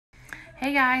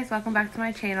Hey guys, welcome back to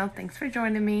my channel. Thanks for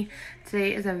joining me.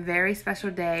 Today is a very special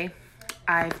day.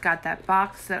 I've got that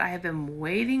box that I have been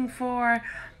waiting for,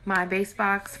 my base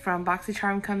box from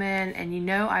BOXYCHARM come in, and you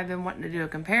know I've been wanting to do a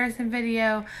comparison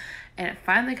video, and it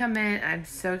finally come in. I'm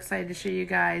so excited to show you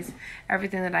guys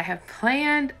everything that I have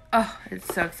planned. Oh,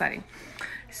 it's so exciting.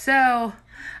 So,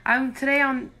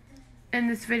 in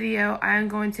this video, I'm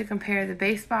going to compare the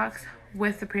base box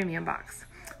with the premium box.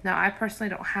 Now, I personally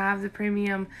don't have the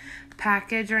premium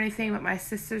package or anything, but my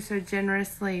sister so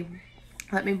generously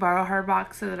let me borrow her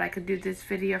box so that I could do this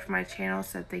video for my channel.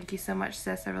 So thank you so much,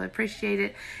 sis. I really appreciate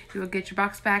it. You will get your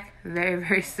box back very,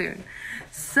 very soon.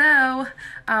 So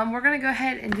we're going to go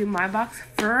ahead and do my box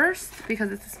first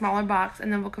because it's a smaller box,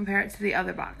 and then we'll compare it to the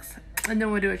other box. And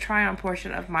then we'll do a try-on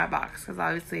portion of my box because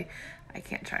obviously I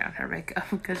can't try on her makeup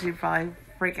because she'd probably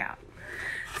freak out.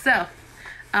 So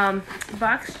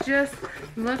box just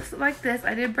looks like this.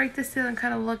 I did break the seal and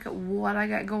kind of look at what I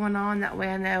got going on. That way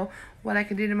I know what I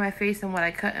could do to my face and what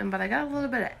I couldn't. But I got a little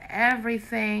bit of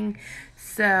everything.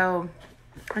 So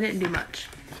I didn't do much.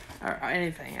 Or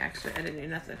anything, actually. I didn't do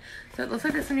nothing. So it looks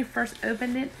like this when you first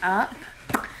opened it up.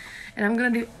 And I'm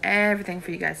going to do everything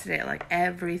for you guys today. Like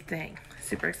everything.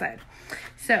 Super excited.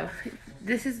 So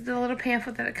this is the little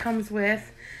pamphlet that it comes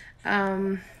with.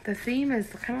 The theme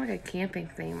is kind of like a camping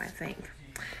theme, I think.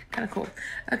 Kind of cool.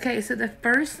 Okay, so the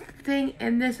first thing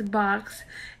in this box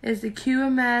is the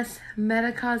QMS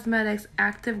Meta Cosmetics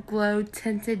Active Glow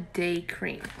Tinted Day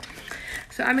Cream.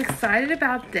 So I'm excited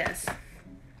about this.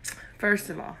 First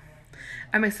of all,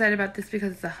 I'm excited about this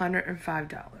because it's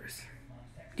 $105.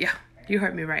 Yeah, you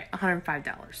heard me right,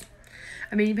 $105.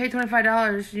 I mean, you pay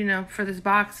 $25, you know, for this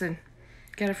box and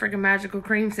get a freaking magical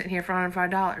cream sitting here for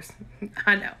 $105.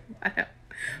 I know.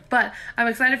 But I'm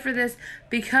excited for this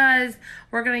because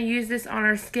we're going to use this on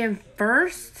our skin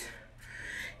first.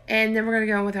 And then we're going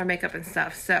to go in with our makeup and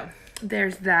stuff. So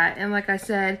there's that. And like I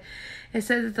said, it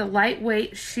says it's a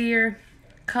lightweight sheer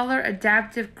color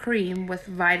adaptive cream with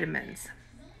vitamins.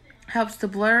 Helps to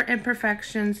blur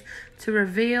imperfections to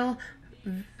reveal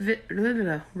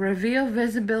visibility,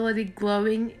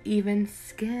 glowing, even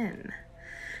skin.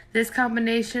 This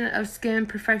combination of skin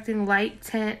perfecting light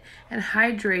tint and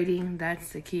hydrating,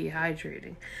 that's the key,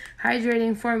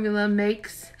 hydrating formula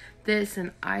makes this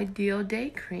an ideal day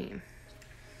cream.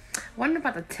 I wonder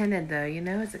about the tinted though, you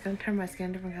know, is it going to turn my skin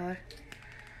a different color?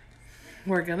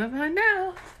 We're going to find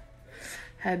out.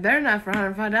 Had better not for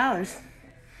 $105.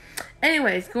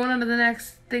 Anyways, going on to the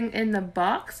next thing in the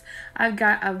box, I've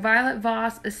got a Violet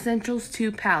Voss Essentials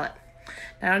 2 palette.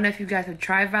 Now, I don't know if you guys have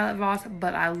tried Violet Voss,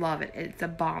 but I love it. It's a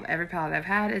bomb. Every palette I've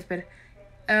had has been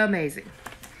amazing.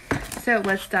 So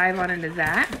let's dive on into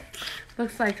that.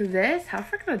 Looks like this. How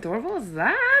freaking adorable is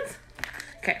that?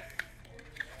 Okay.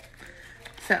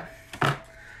 So,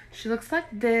 she looks like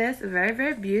this. Very,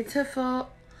 very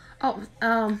beautiful. Oh,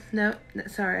 no,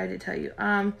 sorry, I did tell you.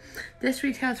 This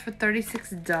retails for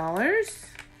 $36.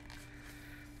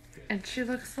 And she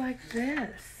looks like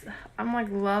this. I'm like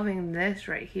loving this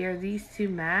right here. These two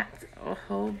mattes.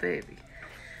 Oh, baby.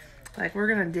 Like, we're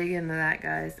going to dig into that,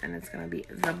 guys. And it's going to be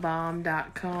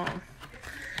thebomb.com.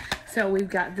 So, we've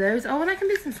got those. Oh, and I can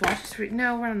do some swatches for you.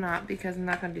 No, we're not, because I'm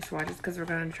not going to do swatches because we're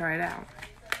going to try it out.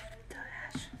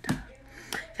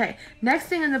 Okay, next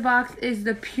thing in the box is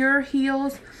the Pure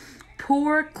Heals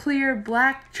Pore Clear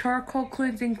Black Charcoal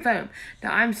Cleansing Foam.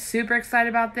 Now, I'm super excited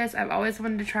about this. I've always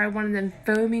wanted to try one of them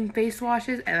foaming face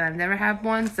washes, and I've never had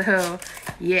one, so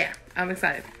yeah, I'm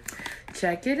excited.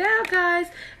 Check it out,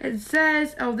 guys. It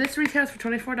says, oh, this retails for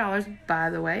 $24, by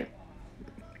the way.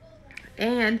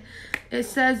 And it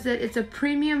says that it's a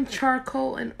premium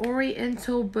charcoal and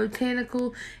oriental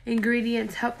botanical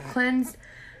ingredients help cleanse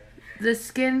the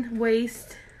skin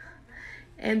waste,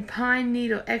 and pine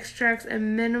needle extracts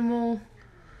and mineral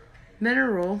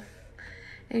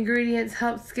ingredients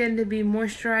help skin to be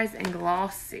moisturized and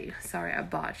glossy. Sorry, I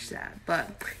botched that.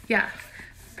 But yeah,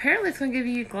 apparently it's going to give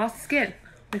you glossy skin.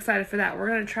 I'm excited for that. We're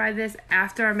going to try this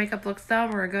after our makeup looks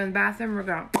done. We're going to go in the bathroom. We're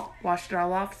going to wash it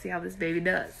all off, see how this baby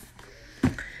does.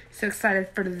 So excited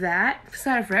for that.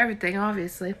 Excited for everything,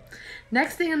 obviously.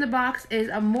 Next thing in the box is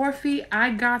a Morphe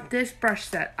I Got This brush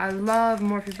set. I love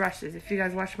Morphe brushes. If you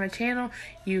guys watch my channel,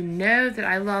 you know that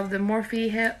I love the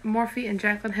Morphe and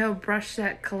Jaclyn Hill brush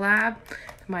set collab.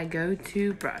 My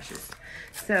go-to brushes.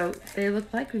 So they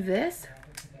look like this.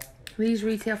 These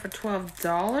retail for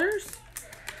 $12. Let's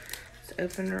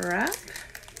open her up.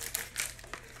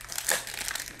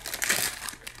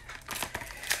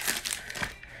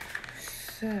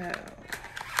 So,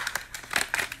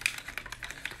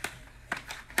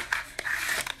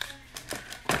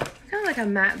 kind of like a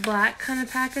matte black kind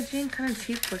of packaging. Kind of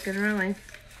cheap looking, really.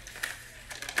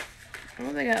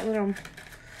 Oh, they got little...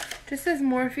 Just says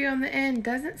Morphe on the end.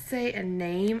 Doesn't say a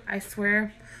name, I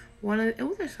swear.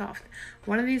 Oh, they're soft.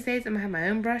 One of these days, I'm going to have my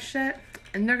own brush set.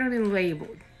 And they're going to be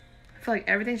labeled. I feel like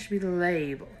everything should be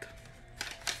labeled.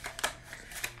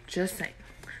 Just saying.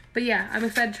 But yeah, I'm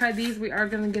excited to try these. We are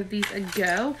going to give these a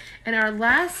go. And our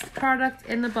last product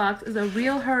in the box is a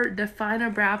Real Her Definer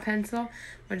Brow Pencil,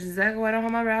 which is exactly why I don't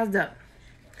have my brows done.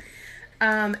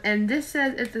 And this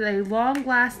says it's a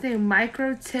long-lasting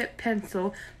micro-tip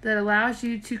pencil that allows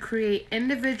you to create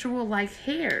individual-like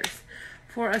hairs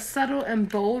for a subtle and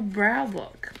bold brow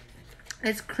look.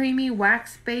 Its creamy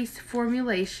wax-based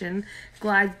formulation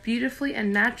glides beautifully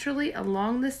and naturally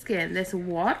along the skin. This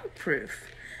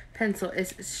waterproof pencil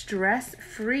is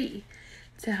stress-free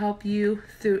to help you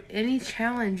through any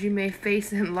challenge you may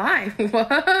face in life.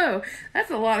 Whoa, that's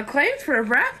a lot of claims for a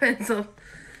brow pencil.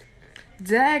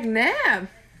 Dag nab.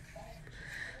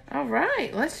 All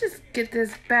right, let's just get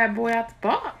this bad boy out the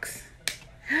box.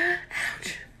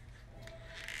 Ouch.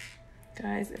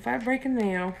 Guys, if I break a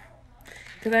nail,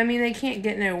 because I mean, they can't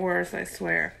get no worse, I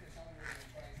swear.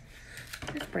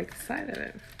 Just break the side of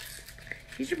it.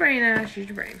 Use your brain, Ash. Use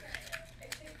your brain.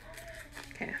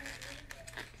 Okay.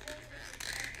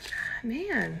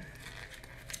 Man.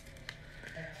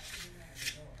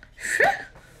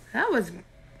 That was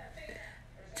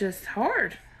just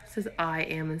hard. It says, I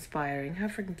am inspiring. How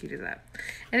freaking cute is that?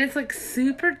 And it's like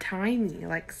super tiny,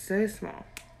 like so small.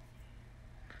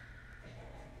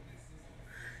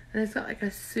 And it's got like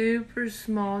a super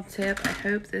small tip. I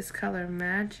hope this color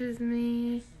matches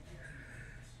me.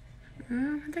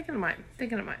 I'm thinking it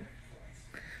might.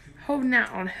 Holding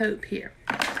out on hope here.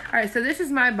 Alright, so this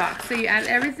is my box. So you add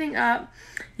everything up.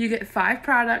 You get 5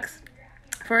 products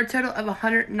for a total of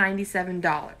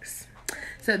 $197.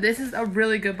 So this is a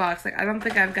really good box. Like, I don't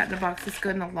think I've gotten a box this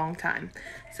good in a long time.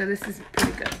 So this is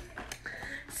pretty good.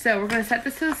 So we're going to set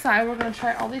this to the side. We're going to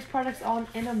try all these products on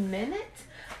in a minute.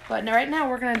 But right now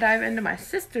we're going to dive into my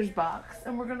sister's box.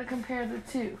 And we're going to compare the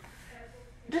two.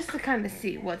 Just to kind of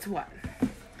see what's what.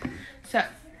 So,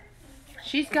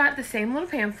 she's got the same little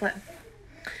pamphlet.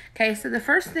 Okay, so the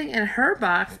first thing in her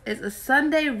box is a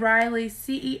Sunday Riley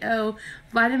CEO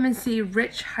Vitamin C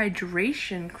Rich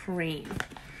Hydration Cream.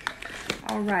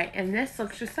 Alright, and this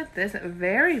looks just like this.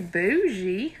 Very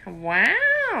bougie.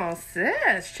 Wow,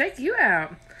 sis, check you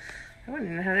out. I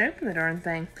wouldn't know how to open the darn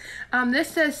thing. This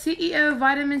says CEO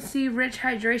Vitamin C Rich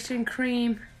Hydration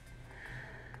Cream.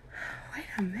 Wait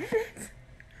a minute.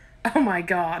 Oh my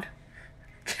god.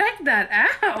 Check that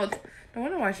out. No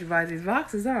wonder why she buys these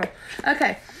boxes, huh?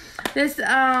 Okay. This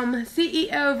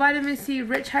CEO Vitamin C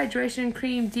Rich Hydration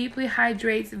Cream deeply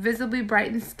hydrates, visibly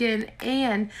brightens skin,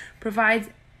 and provides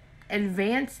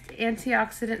advanced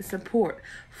antioxidant support.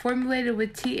 Formulated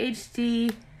with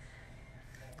THC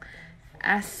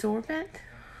ascorbate?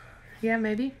 Yeah,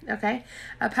 maybe. Okay.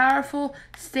 A powerful,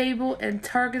 stable, and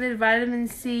targeted vitamin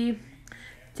C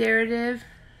derivative.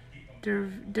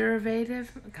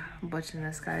 God, I'm butchering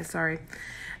this, guys. Sorry.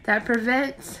 That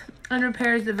prevents and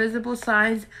repairs the visible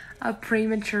signs of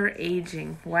premature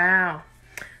aging. Wow.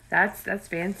 That's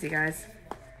fancy, guys.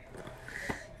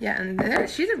 Yeah, and there,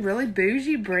 she's a really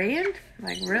bougie brand.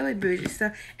 Like, really bougie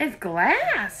stuff. It's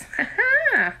glass.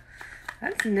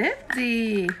 That's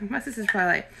nifty. My sister's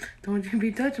probably like, don't you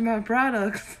be touching my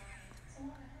products.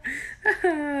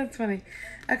 That's funny.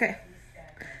 Okay.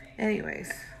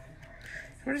 Anyways.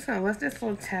 We're just going to lift this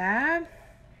little tab.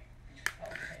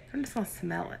 I'm just going to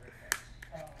smell it.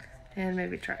 And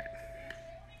maybe try it.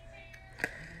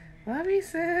 Love you,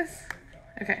 sis.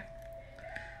 Okay.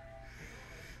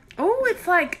 Oh, it's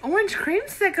like orange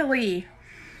creamsicle-y.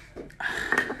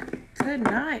 Good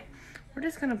night. We're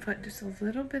just going to put just a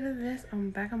little bit of this on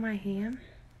the back of my hand.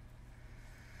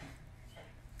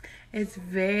 It's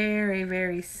very,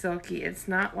 very silky. It's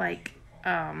not like,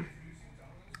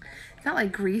 it's not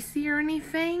like greasy or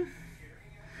anything.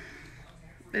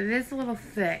 But it is a little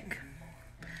thick.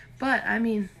 But, I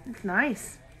mean, it's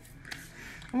nice.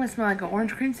 I'm going to smell like an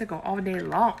orange creamsicle all day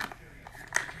long.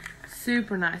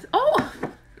 Super nice. Oh!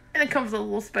 And it comes with a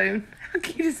little spoon. How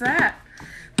cute is that?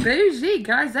 Bougie,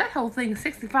 guys. That whole thing is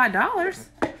 $65.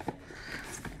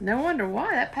 No wonder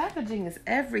why. That packaging is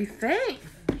everything.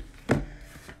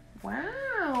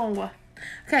 Wow.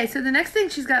 Okay, so the next thing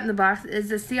she's got in the box is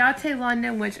the Ciate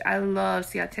London, which I love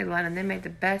Ciate London. They made the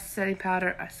best setting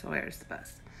powder. I swear it's the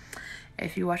best.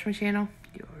 If you watch my channel,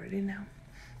 you already know.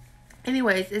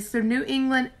 Anyways, it's the New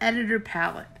England Editor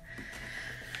Palette.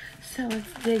 So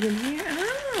let's dig in here.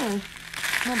 Oh,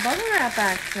 more bubble wrap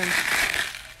action.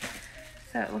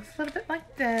 So it looks a little bit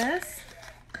like this.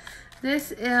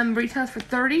 This retails for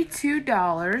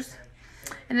 $32.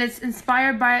 And it's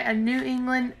inspired by New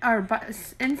England in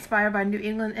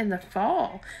the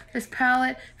fall. This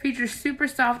palette features super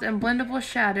soft and blendable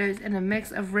shadows and a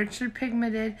mix of richly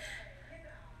pigmented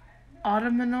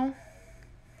autumnal,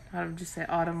 I would just say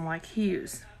autumn-like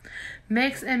hues.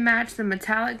 Mix and match the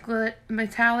metallic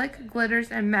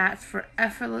glitters and mattes for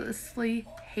effortlessly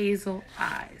hazel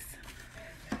eyes.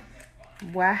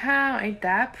 Wow, ain't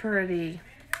that pretty?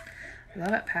 Love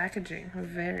that packaging.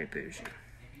 Very bougie.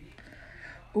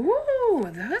 Ooh,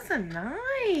 those are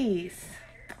nice.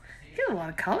 Get a lot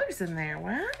of colors in there.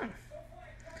 Wow.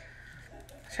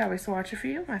 Shall we swatch a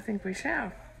few? I think we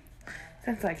shall.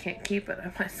 Since I can't keep it,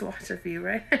 I might swatch a few,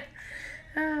 right?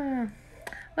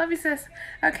 Love you, sis.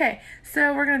 Okay,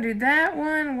 so we're going to do that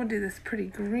one. We'll do this pretty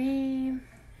green.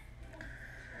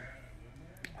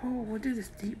 Oh, we'll do this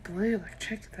deep blue. Like,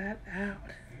 check that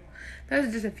out. Those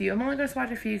are just a few. I'm only going to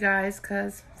swatch a few, guys,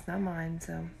 because it's not mine,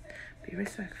 so be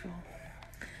respectful.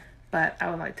 But I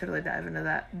would like to totally dive into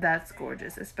that. That's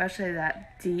gorgeous, especially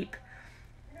that deep,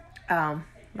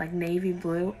 like navy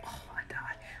blue. Oh, I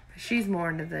died. But she's more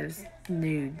into those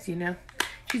nudes, you know?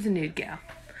 She's a nude gal.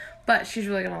 But she's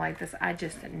really going to like this. I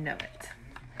just didn't know it.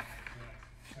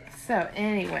 So,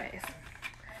 anyways.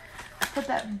 Put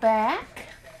that back.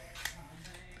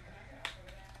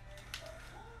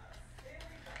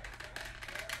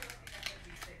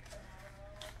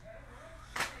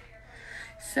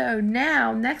 So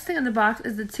now, next thing in the box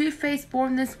is the Too Faced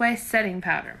Born This Way setting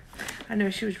powder. I know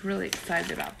she was really excited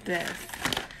about this.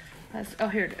 Oh,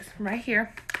 here it is. Right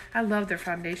here. I love their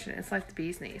foundation. It's like the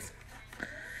bee's knees.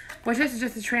 Which this is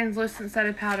just a translucent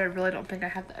setting powder. I really don't think I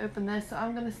have to open this. So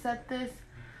I'm going to set this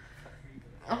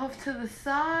off to the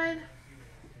side.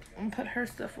 And put her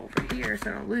stuff over here so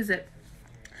I don't lose it.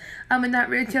 And that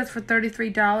retails for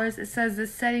 $33. It says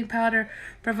this setting powder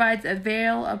provides a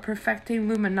veil of perfecting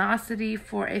luminosity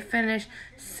for a finish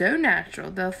so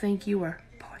natural they'll think you were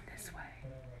born this way.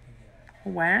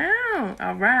 Wow.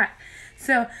 All right.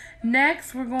 So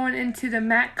next we're going into the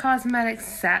MAC Cosmetics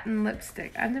Satin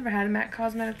Lipstick. I've never had a MAC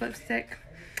Cosmetic lipstick.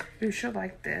 Ooh, she'll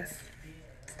like this.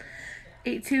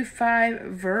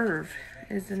 825 Verve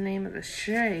is the name of the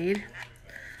shade.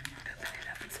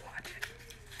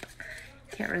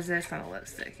 Can't resist on a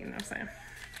lipstick, you know what I'm saying?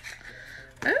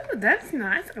 Oh, that's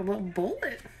nice. Like a little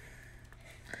bullet.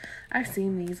 I've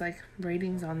seen these, like,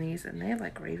 ratings on these, and they,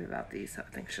 like, rave about these, so I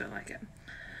think she'll like it.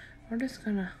 We're just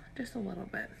gonna, just a little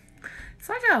bit. It's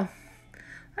like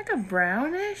a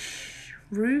brownish,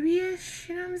 rubyish,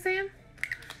 you know what I'm saying?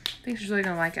 I think she's really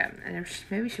gonna like it, and if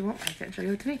maybe she won't like it, she'll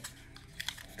give it to me.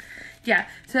 Yeah,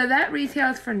 so that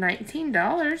retails for $19.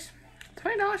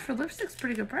 $20 for lipstick's a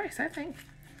pretty good price, I think.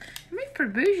 It makes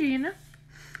pretty bougie, you know?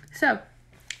 So,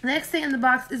 next thing in the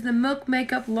box is the Milk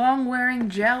Makeup Long Wearing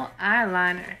Gel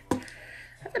Eyeliner.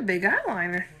 That's a big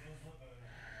eyeliner.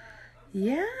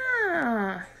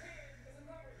 Yeah.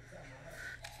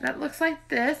 That looks like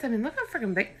this. I mean, look how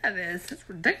freaking big that is. It's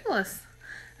ridiculous.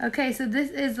 Okay, so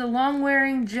this is the Long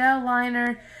Wearing Gel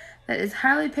Liner that is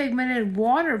highly pigmented,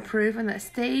 waterproof, and that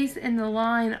stays in the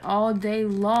line all day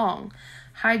long.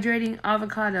 Hydrating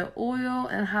avocado oil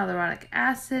and hyaluronic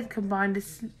acid combined to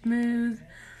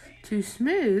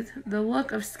smooth the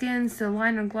look of skin so the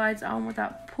liner glides on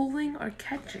without pulling or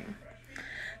catching.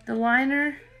 The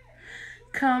liner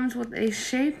comes with a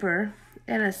shaper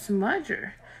and a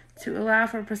smudger to allow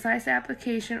for precise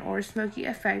application or a smoky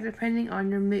effect depending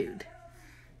on your mood.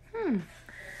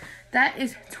 That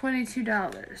is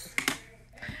 $22.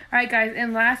 Alright guys,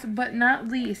 and last but not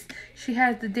least, she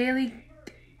has the Daily...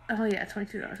 Oh yeah,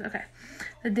 $22. Okay.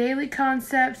 The Daily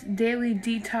Concepts Daily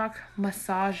Detox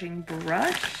Massaging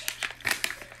Brush.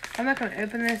 I'm not going to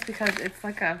open this because it's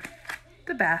like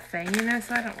the bath thing, you know,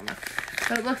 so I don't want to.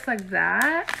 But it looks like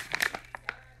that.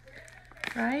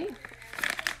 Right?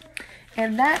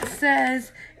 And that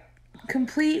says,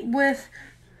 complete with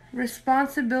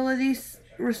responsibly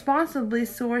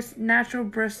sourced natural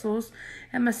bristles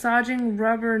and massaging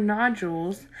rubber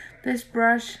nodules. This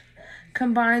brush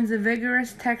combines a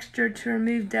vigorous texture to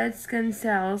remove dead skin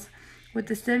cells with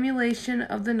the stimulation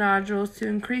of the nodules to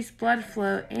increase blood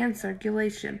flow and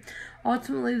circulation.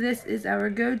 Ultimately, this is our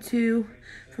go-to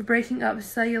for breaking up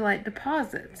cellulite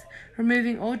deposits,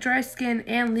 removing old dry skin,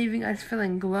 and leaving us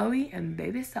feeling glowy and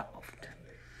baby soft.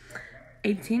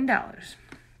 $18.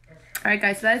 Alright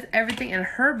guys, so that is everything in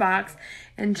her box,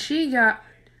 and she got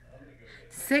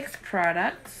 6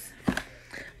 products,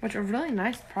 which are really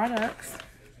nice products.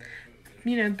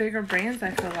 You know, bigger brands,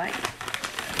 I feel like.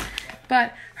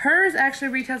 But hers actually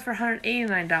retails for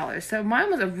 $189. So mine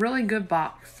was a really good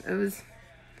box. It was,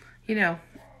 you know,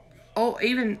 oh,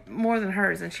 even more than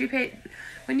hers. And she paid,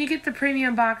 when you get the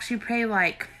premium box, you pay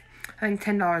like, I think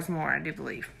 $10 more, I do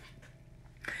believe.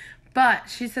 But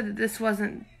she said that this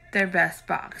wasn't their best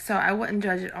box, so I wouldn't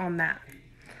judge it on that.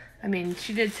 I mean,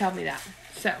 she did tell me that.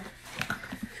 So,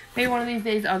 maybe one of these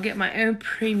days I'll get my own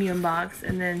premium box,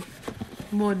 and then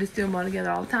we'll just do them all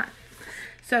together all the time.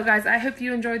 So, guys, I hope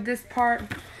you enjoyed this part.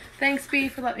 Thanks, B,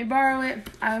 for letting me borrow it.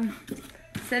 I'm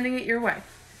sending it your way.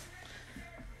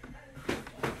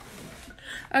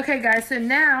 Okay, guys, so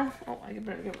now... Oh, I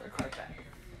better give her a card back.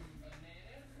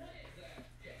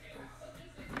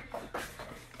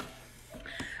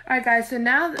 Alright, guys, so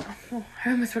now... Oh,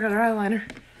 I almost forgot our eyeliner.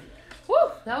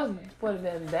 Woo! That would have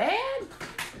been bad.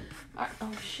 Right,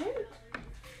 oh, shoot.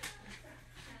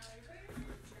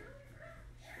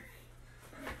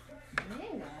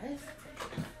 Man, guys.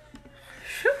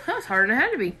 Whew, that was harder than it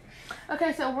had to be.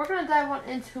 Okay, so we're going to dive on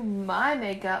into my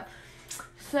makeup.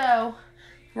 So,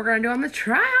 we're going to do on the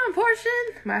try-on portion.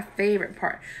 My favorite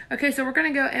part. Okay, so we're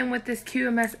going to go in with this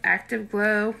QMS Active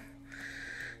Glow.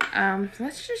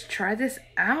 Let's just try this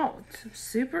out. I'm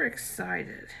super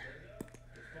excited.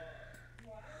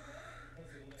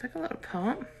 It's like a little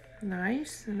pump.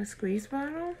 Nice. And a squeeze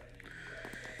bottle.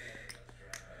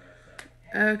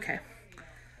 Okay.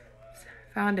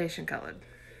 Foundation colored.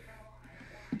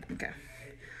 Okay.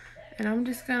 And I'm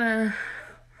just gonna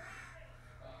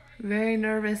very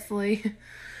nervously.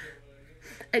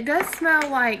 It does smell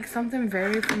like something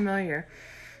very familiar.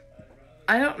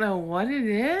 I don't know what it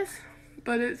is,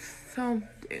 but it's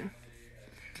something.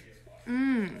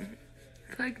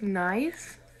 It's like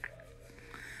nice.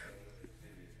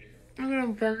 I'm gonna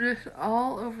blend this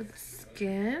all over the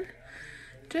skin,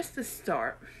 just to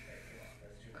start.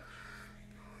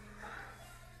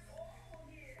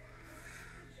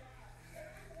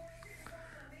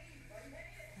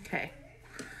 Okay,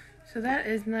 so that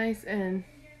is nice and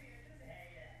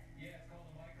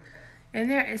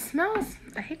there. It smells,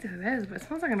 I hate to say this, but it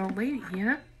smells like an old lady, you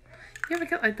know? You ever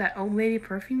get like that old lady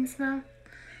perfume smell?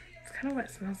 It's kind of what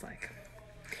it smells like.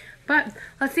 But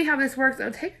let's see how this works.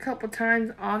 It'll take a couple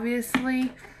times,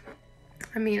 obviously.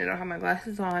 I mean, I don't have my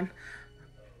glasses on.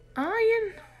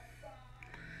 I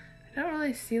don't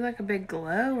really see like a big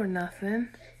glow or nothing.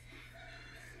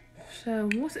 So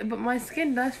we'll see. But my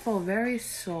skin does feel very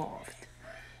soft.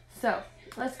 So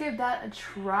let's give that a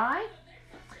try.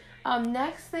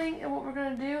 Next thing, what we're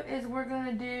gonna do is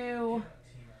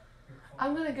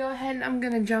I'm gonna go ahead and I'm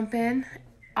gonna jump in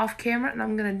off camera and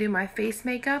I'm gonna do my face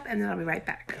makeup and then I'll be right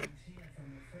back.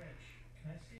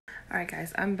 Alright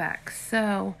guys, I'm back.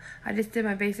 So, I just did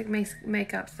my basic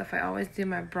makeup stuff. I always do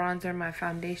my bronzer, my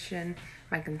foundation,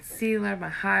 my concealer, my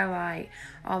highlight,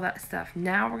 all that stuff.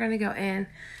 Now we're going to go in,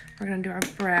 we're going to do our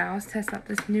brows, test out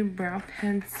this new brow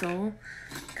pencil.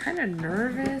 Kind of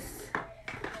nervous,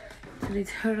 to be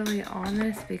totally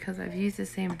honest, because I've used the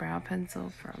same brow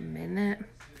pencil for a minute.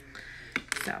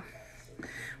 So,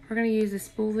 we're going to use a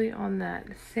spoolie on that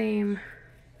same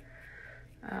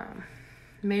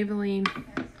Maybelline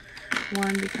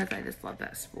one because I just love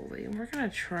that spoolie. And we're going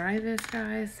to try this,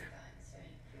 guys.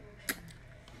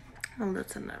 I'm a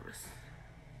little nervous.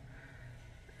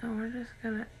 And we're just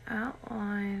going to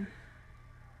outline.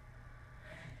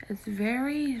 It's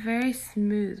very, very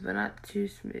smooth, but not too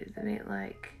smooth. It ain't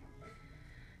like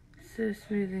so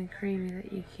smooth and creamy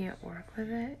that you can't work with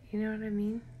it. You know what I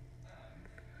mean?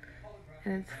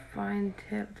 And it's fine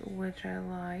tipped, which I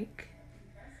like.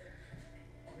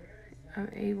 I'm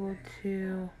able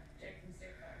to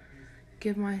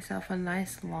give myself a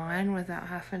nice line without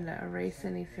having to erase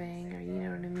anything, or you know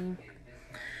what I mean?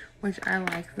 Which I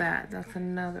like that. That's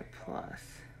another plus.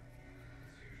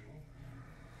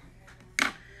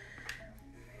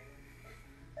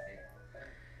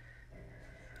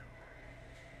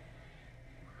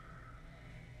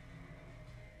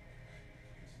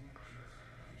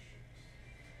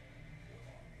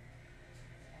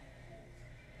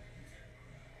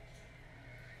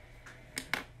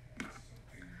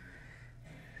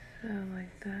 So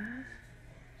like that,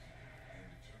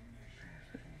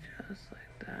 just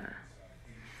like that.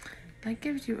 That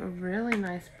gives you a really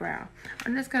nice brow.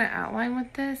 I'm just going to outline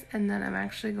with this, and then I'm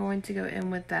actually going to go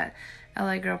in with that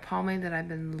LA Girl pomade that I've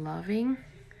been loving,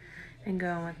 and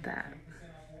go in with that.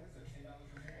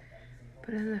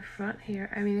 But in the front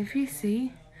here, I mean, if you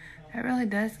see, that really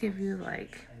does give you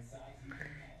like,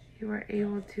 you are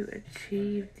able to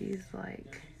achieve these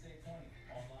like,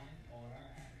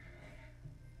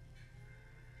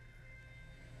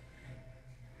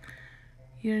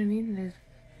 you know what I mean? There's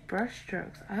brush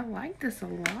strokes. I like this a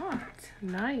lot.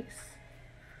 Nice.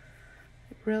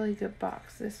 Really good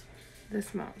box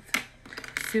this month.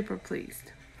 Super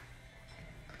pleased.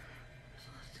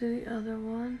 do the other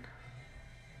one.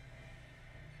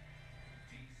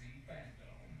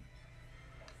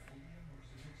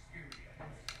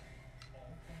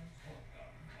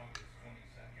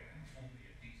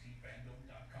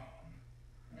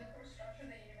 The course structure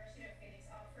the University of Phoenix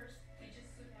offers teaches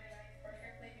suit my life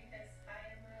perfectly because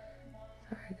I am a mom.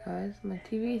 Sorry guys, my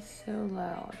TV is so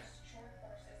loud. Short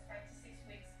courses, 5 to 6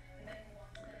 weeks, and then move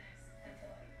on to the next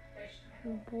until I reach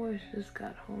my The boys just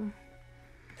got home.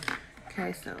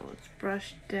 Okay, so let's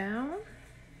brush down.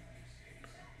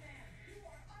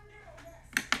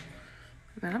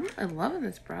 Man, I'm really loving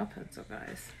this brow pencil,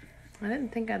 guys. I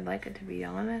didn't think I'd like it, to be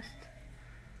honest.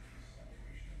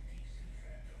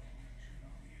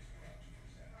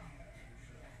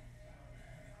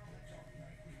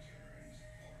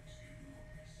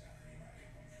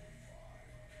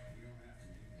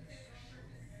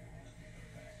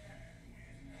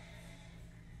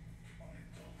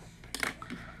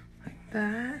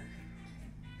 That.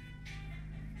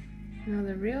 Now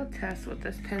the real test with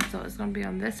this pencil is going to be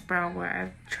on this brow where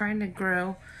I'm trying to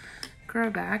grow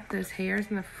back those hairs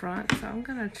in the front. So I'm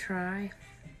going to try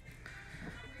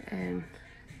and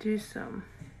do some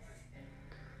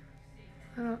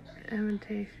little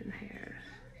imitation hairs.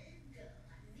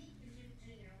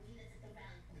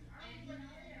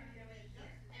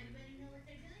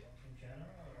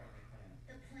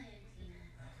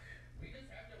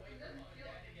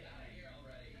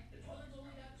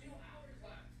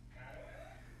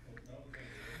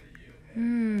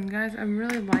 Guys, I'm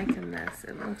really liking this.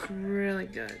 It looks really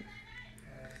good.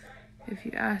 If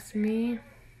you ask me,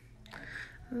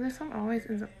 this one always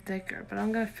ends up thicker, but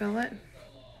I'm going to fill it.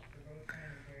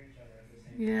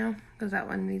 You know, because that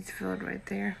one needs filled right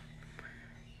there.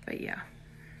 But yeah.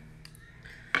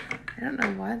 I don't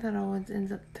know why that always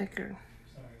ends up thicker.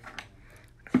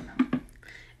 I don't know.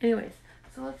 Anyways,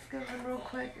 so let's go in real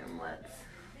quick and let's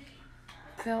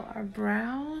fill our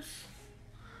brows.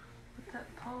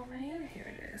 That pomade,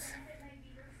 here it is.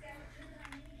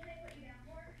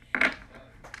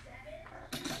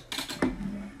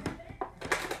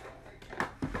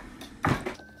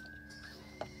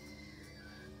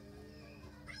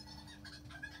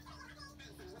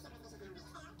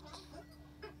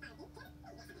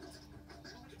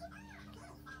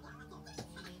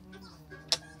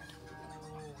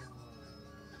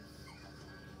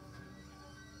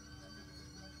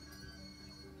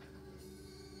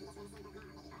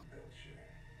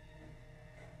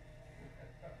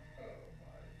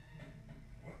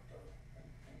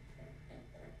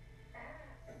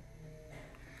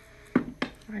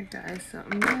 Alright guys, so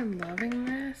I'm really loving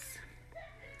this.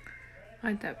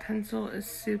 Like, that pencil is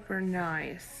super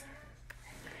nice.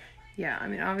 Yeah, I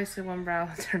mean, obviously one brow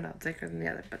turned out thicker than the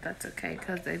other, but that's okay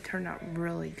because they turned out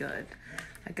really good.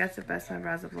 I guess the best my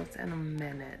brows have looked in a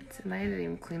minute. And I didn't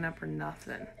even clean up or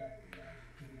nothing.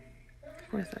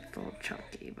 Of course, that's a little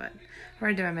chunky, but I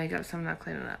already did my makeup, so I'm not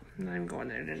cleaning up. I'm not even going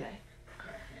there today.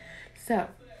 So,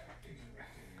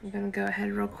 I'm going to go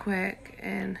ahead real quick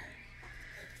and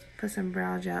put some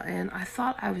brow gel in. I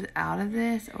thought I was out of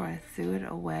this or I threw it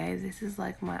away. This is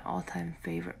like my all-time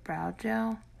favorite brow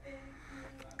gel.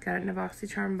 Got it in a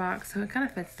BOXYCHARM box, so it kind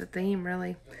of fits the theme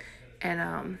really.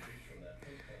 And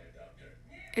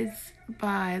it's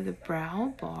by the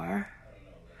Brow Bar.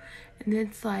 And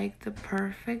it's like the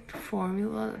perfect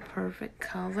formula, the perfect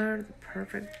color, the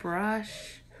perfect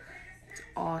brush. It's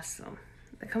awesome.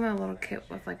 They come in a little kit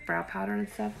with like brow powder and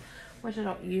stuff, which I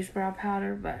don't use brow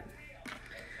powder, but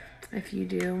if you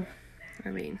do,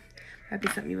 I mean, might be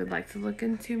something you would like to look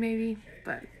into maybe,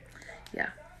 but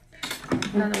yeah.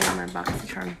 Another one of my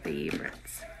BOXYCHARM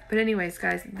favorites. But anyways,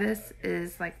 guys, this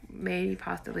is like maybe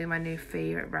possibly my new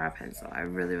favorite brow pencil. I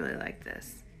really, really like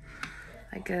this.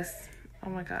 I guess, oh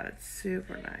my god, it's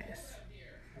super nice.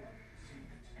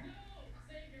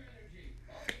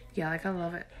 Yeah, like I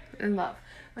love it. In love.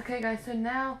 Okay, guys, so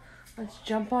now let's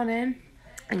jump on in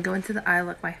and go into the eye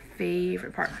look, my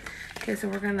favorite part. Okay, so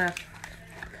we're gonna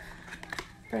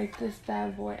break this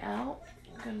bad boy out.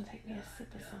 I'm gonna take me a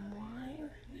sip of some wine.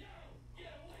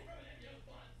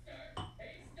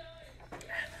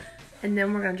 And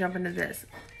then we're gonna jump into this.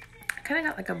 I kind of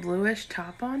got like a bluish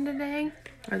top on today,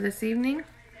 or this evening.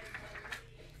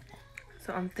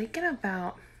 So I'm thinking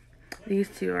about these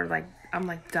two are like, I'm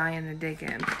like dying to dig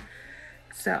in.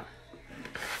 So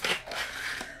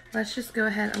let's just go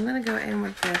ahead. I'm gonna go in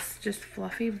with this just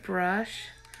fluffy brush.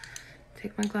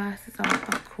 Take my glasses off,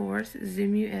 of course.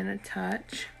 Zoom you in a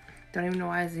touch. Don't even know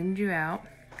why I zoomed you out.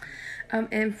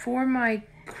 And for my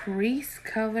crease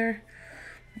color,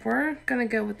 we're gonna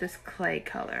go with this clay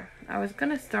color. I was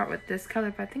going to start with this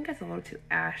color, but I think it's a little too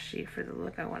ashy for the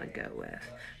look I want to go with.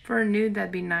 For a nude,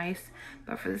 that'd be nice,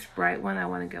 but for this bright one, I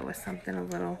want to go with something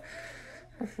with a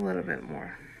little bit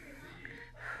more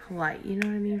light, you know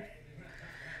what I mean?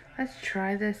 Let's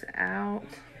try this out.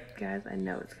 Guys, I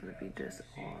know it's going to be just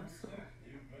awesome.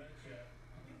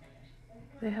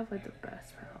 They have like the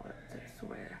best palettes, I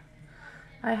swear.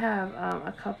 I have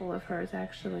a couple of hers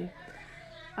actually.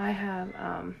 I have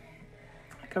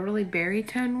like a really berry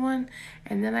tone one,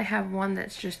 and then I have one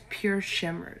that's just pure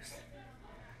shimmers.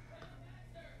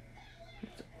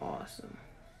 It's awesome.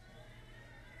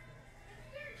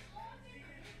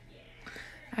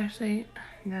 Actually,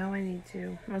 now I need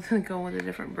to. I was gonna go with a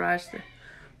different brush,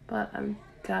 but I'm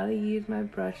gotta use my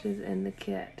brushes in the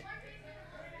kit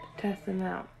to test them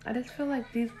out. I just feel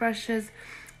like these brushes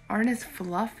aren't as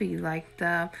fluffy like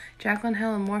the Jaclyn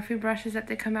Hill and Morphe brushes that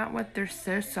they come out with. They're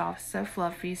so soft, so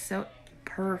fluffy, so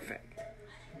perfect.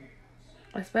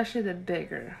 Especially the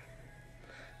bigger.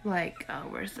 Like,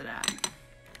 where's it at?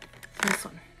 This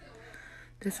one.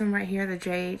 This one right here, the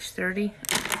JH30,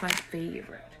 is my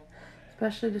favorite.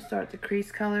 Especially to start the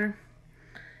crease color.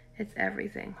 It's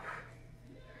everything.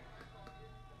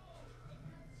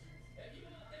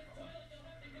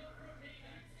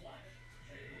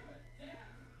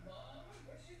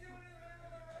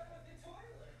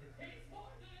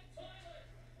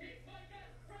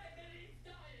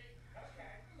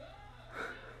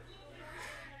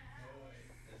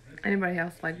 Anybody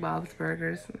else like Bob's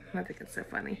Burgers? I think it's so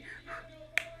funny.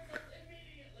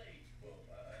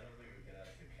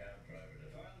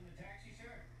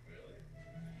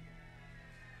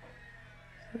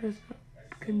 So just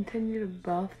continue to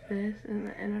buff this in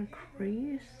the inner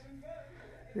crease.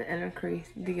 The inner crease,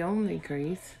 the only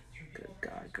crease. Good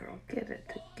God, girl, get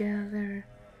it together.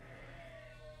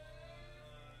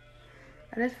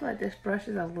 I just feel like this brush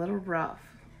is a little rough.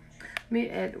 I mean,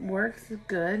 it works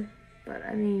good, but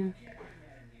I mean,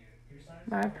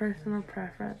 my personal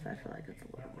preference, I feel like it's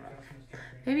a little rough.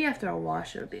 Maybe after a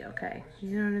wash, it'll be okay.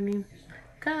 You know what I mean?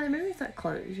 Kind of like, maybe it's like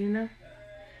clothes, you know?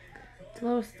 It's a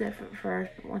little stiff at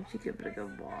first, but once you give it a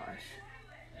good wash.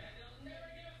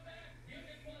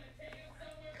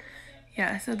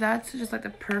 Yeah, so that's just like the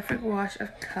perfect wash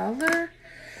of color.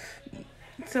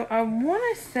 So I want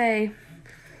to say,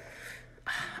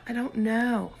 I don't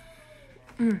know.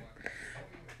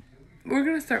 We're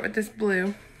going to start with this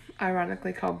blue,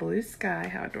 ironically called Blue Sky.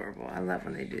 How adorable. I love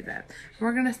when they do that.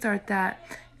 We're going to start that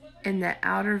in the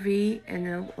outer V and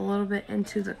then a little bit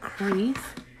into the crease.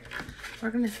 We're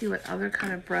going to see what other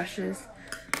kind of brushes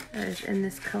is in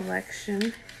this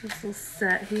collection. This little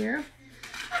set here.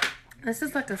 This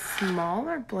is like a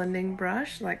smaller blending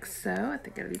brush, like so. I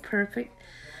think it'll be perfect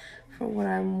for what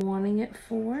I'm wanting it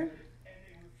for.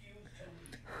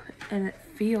 And it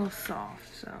feels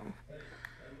soft, so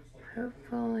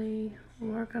hopefully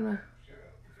we're gonna...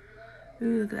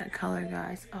 Ooh, look at that color,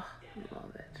 guys. Oh, I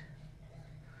love it.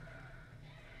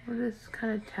 We're just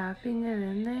kind of tapping it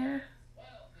in there.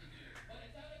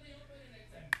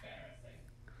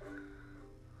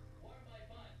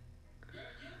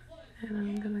 And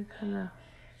I'm gonna kind of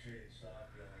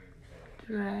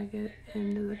drag it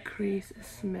into the crease a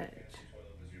smidge.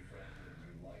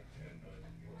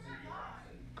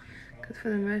 Because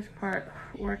for the most part,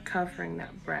 we're covering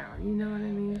that brown. You know what I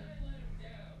mean?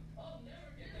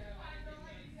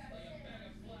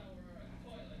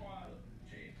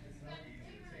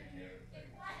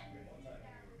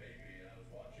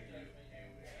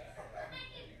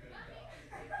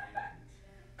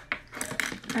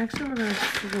 Actually, we're going to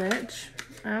switch.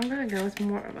 I'm going to go with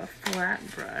more of a flat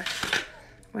brush,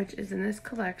 which is in this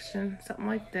collection, something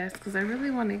like this, because I really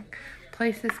want to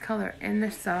place this color in the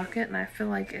socket, and I feel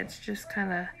like it's just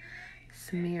kind of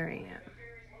smearing it.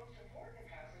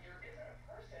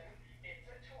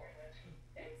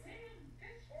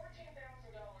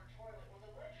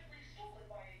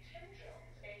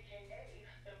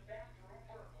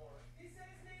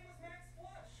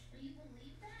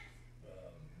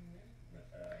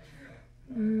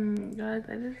 Guys,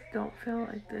 I just don't feel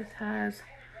like this has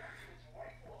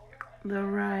the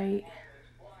right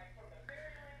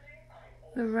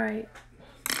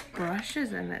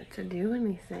brushes in it to do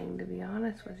anything, to be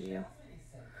honest with you.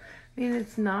 I mean,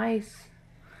 it's nice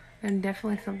and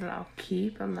definitely something I'll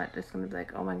keep. I'm not just going to be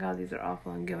like, oh my God, these are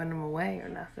awful and giving them away or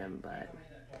nothing, but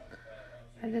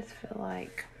I just feel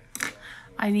like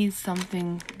I need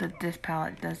something that this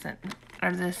palette doesn't,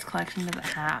 or this collection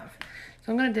doesn't have.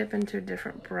 So I'm going to dip into a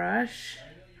different brush.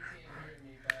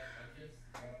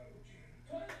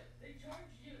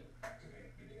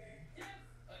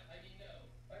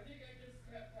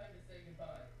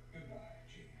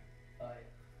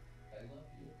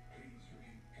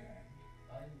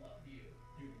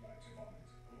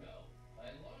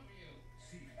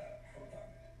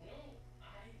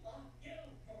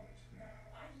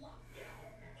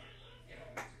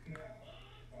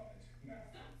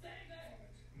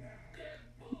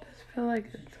 like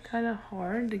it's kind of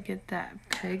hard to get that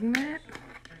pigment.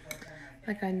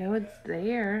 Like, I know it's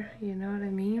there, you know what I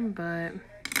mean? But I'm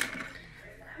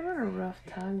having a rough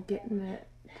time getting it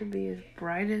to be as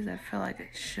bright as I feel like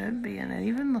it should be. And it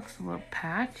even looks a little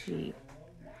patchy.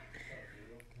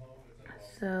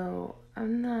 So,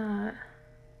 I'm not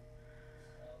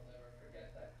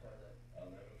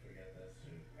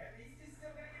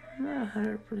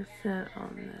 100%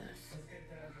 on this.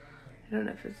 I don't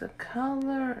know if it's a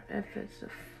color, if it's a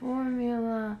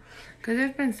formula. Because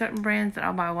there's been certain brands that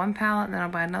I'll buy one palette, and then I'll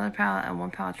buy another palette, and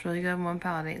one palette's really good, and one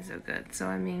palette ain't so good. So,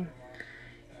 I mean,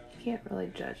 you can't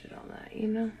really judge it on that, you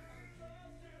know?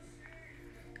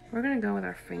 We're going to go with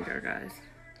our finger, guys.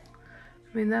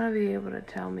 I mean, that'll be able to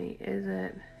tell me, is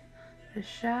it the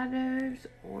shadows,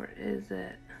 or is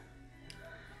it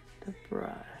the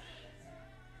brush?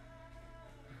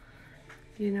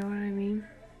 You know what I mean?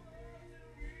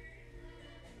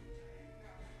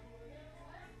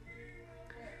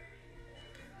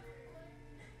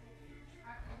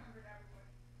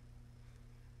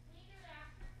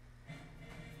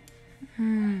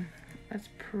 That's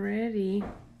pretty.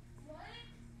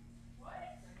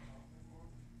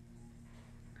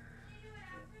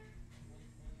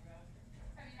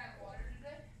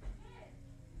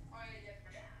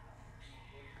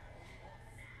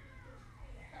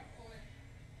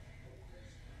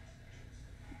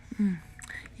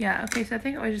 Yeah, okay, so I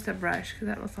think it was just a brush because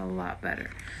that looks a lot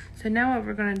better. So now what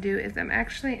we're going to do is I'm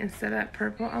actually, instead of that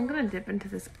purple, I'm going to dip into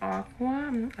this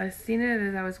aqua. I've seen it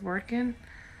as I was working.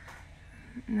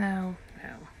 No.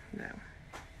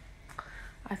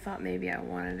 I thought maybe I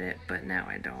wanted it, but now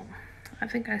I don't. I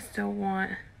think I still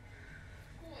want...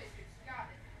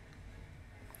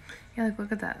 Yeah, like,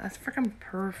 look at that. That's freaking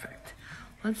perfect.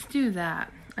 Let's do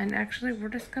that. And actually, we're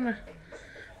gonna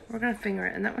finger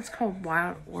it. And that one's called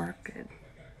Wild Orchid.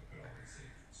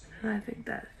 And I think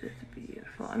that's just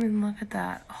beautiful. I mean, look at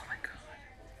that. Oh my god.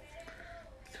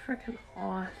 It's freaking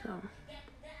awesome.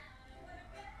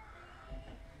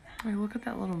 Like, look at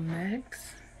that little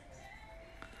mix.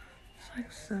 It's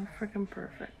like so freaking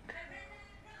perfect.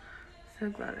 So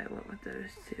glad I went with those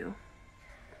two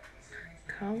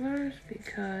colors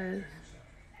because it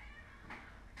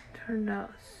turned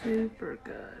out super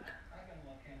good.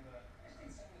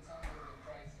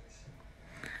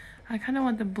 I kind of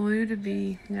want the blue to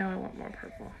be, no, I want more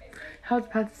purple. I was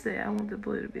about to say I want the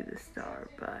blue to be the star,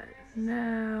 but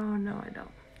no, I don't.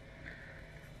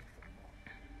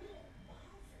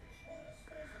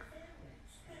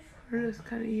 We're just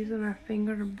kind of using our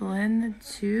finger to blend the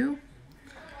two.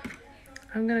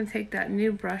 I'm going to take that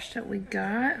new brush that we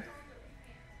got,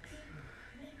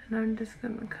 and I'm just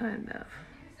going to kind of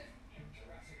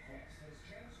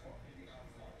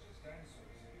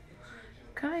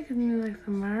gives me like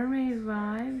some mermaid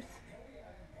vibes.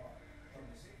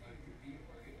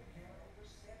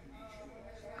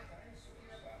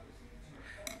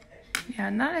 Yeah,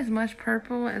 not as much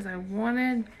purple as I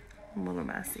wanted. A little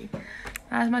messy.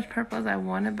 Not as much purple as I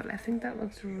wanted, but I think that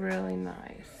looks really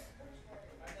nice.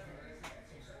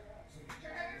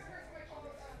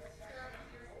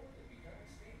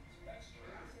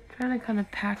 Trying to kind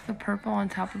of pack the purple on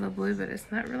top of the blue, but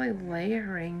it's not really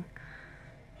layering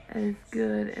as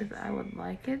good as I would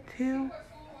like it to.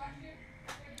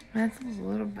 That's a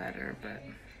little better, but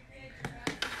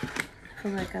I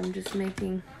feel like I'm just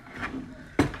making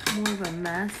more of a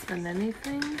mess than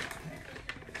anything.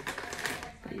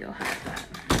 But you'll have that.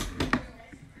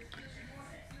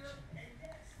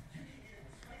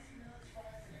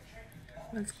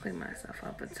 Let's clean myself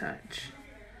up a touch.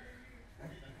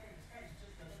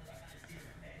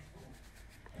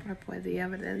 Wipe away the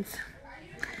evidence.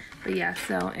 But yeah,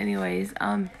 so anyways,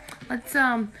 let's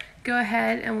go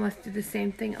ahead and let's do the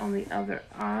same thing on the other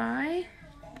eye.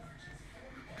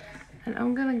 And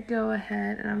I'm gonna go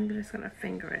ahead and I'm just gonna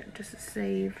finger it just to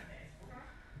save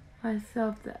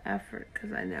myself the effort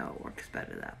because I know it works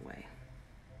better that way.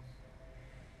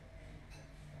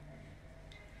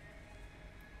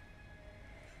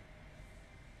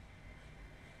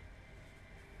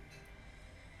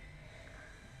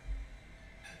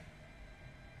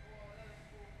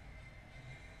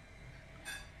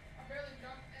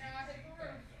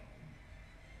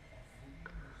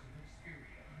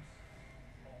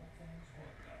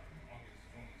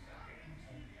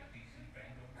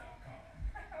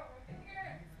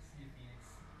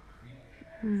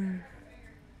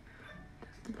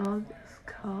 Just love this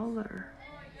color.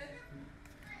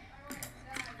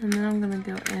 And then I'm gonna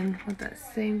go in with that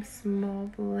same small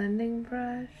blending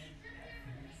brush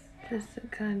just to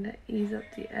kind of ease up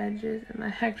the edges. And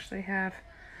I actually have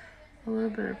a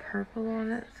little bit of purple on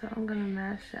it, so I'm gonna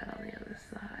match that on the other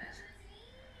side.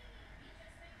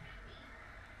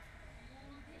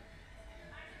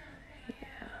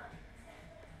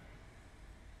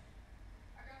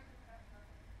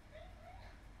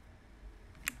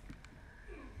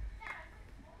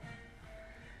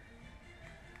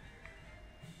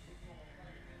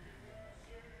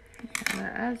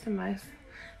 adds a nice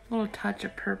little touch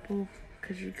of purple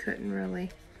because you couldn't really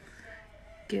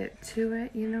get to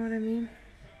it, you know what I mean?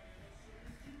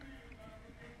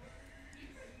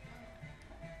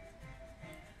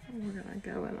 We're gonna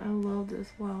go in. I love this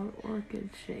wild orchid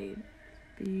shade.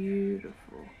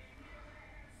 Beautiful.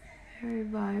 Very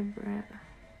vibrant.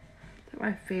 That's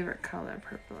my favorite color,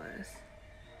 purple is.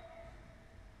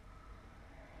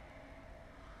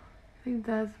 I think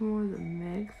that's more the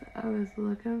mix I was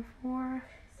looking for.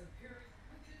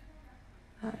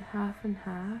 That half and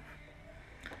half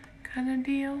kind of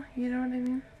deal, you know what I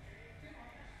mean?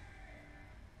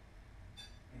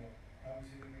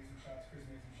 Obviously, they made some shots. Chris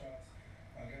made some shots.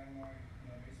 Gallinari,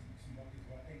 made some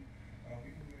buckets. But I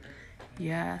think we can do it better.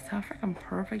 Yes, how freaking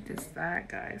perfect is that,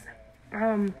 guys?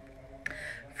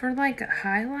 For like a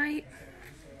highlight,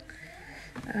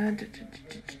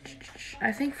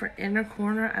 I think for inner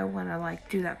corner, I want to like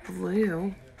do that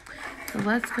blue. So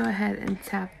let's go ahead and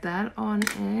tap that on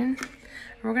in.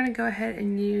 We're gonna go ahead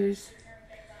and use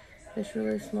this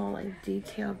really small like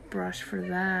detailed brush for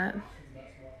that.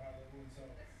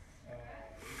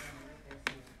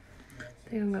 I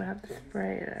think I'm gonna have to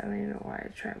spray it. I don't even know why I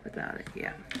tried without it.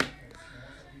 Yeah.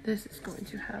 This is going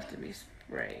to have to be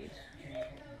sprayed.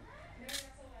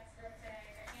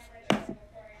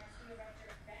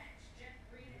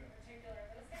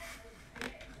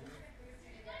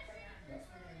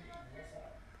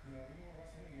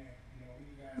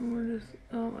 And we're just,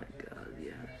 oh my god,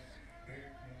 yes.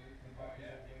 All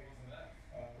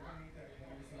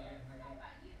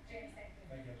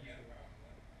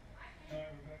right,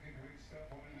 Rebecca, great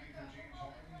stuff on tonight for James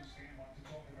Harden. Stan, lot to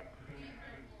talk about with everything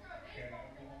that happened at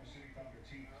Oklahoma City Thunder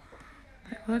team.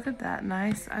 Look at that,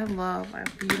 nice. I love my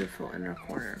beautiful inner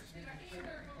corner.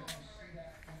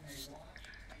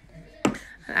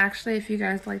 And actually, if you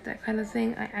guys like that kind of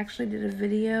thing, I actually did a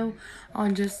video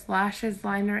on just lashes,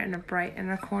 liner, and a bright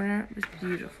inner corner. It was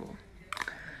beautiful.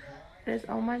 It is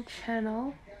on my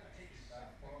channel.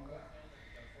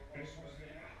 This was the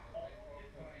night opened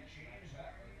by James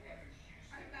Harden and the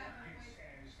Houston Rockets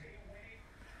as they win it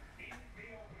in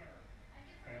the opener.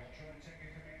 And we'll try to take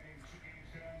a commanding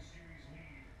 2-game series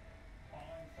lead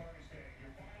on Thursday.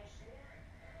 Your final score?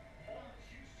 Over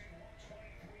Houston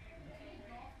 123-108.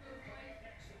 Coming up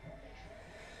next, the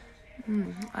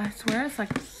Portland Trailblazers. I swear it's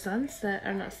like sunset,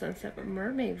 or not sunset, but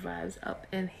mermaid vibes up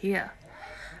in here.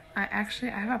 I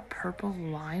have a purple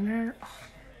liner. Oh,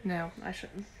 no, I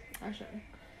shouldn't. But I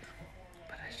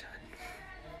should.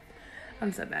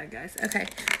 I'm so bad, guys. Okay,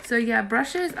 so yeah,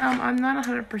 brushes, I'm not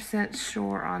 100%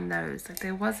 sure on those. Like,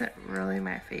 they wasn't really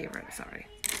my favorite, sorry.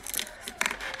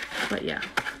 But yeah.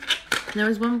 There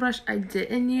was one brush I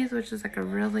didn't use, which is like a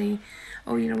really,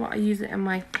 oh, you know what, I use it in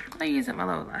my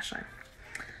lower lash line.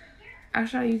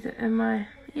 Actually, I use it in my,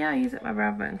 I use it in my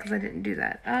brow bone because I didn't do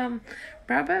that.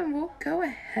 Brow bone, we'll go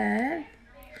ahead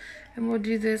and we'll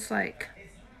do this like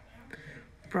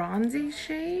bronzy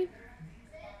shade.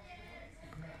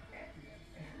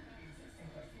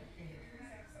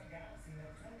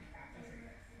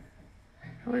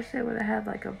 I wish they would have had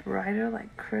like a brighter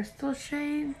like crystal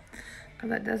shade, because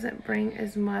that doesn't bring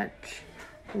as much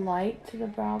light to the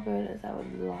brow bone as I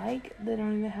would like. They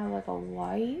don't even have like a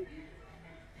white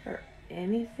or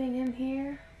anything in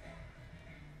here.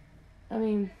 I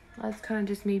mean, that's kind of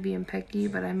just me being picky,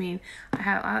 but I mean,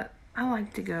 I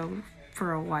like to go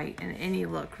for a white in any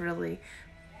look, really,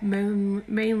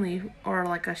 mainly, or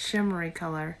like a shimmery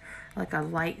color, like a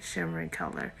light shimmery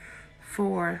color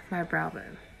for my brow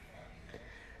bone.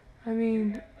 I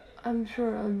mean, I'm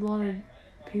sure a lot of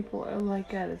people are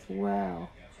like that as well.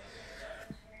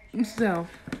 So,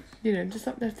 just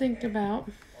something to think about.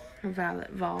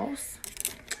 Violet Vols.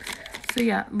 So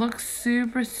yeah, looks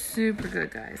super, super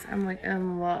good, guys. I'm like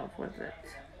in love with it.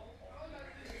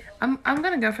 I'm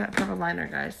gonna go for that purple liner,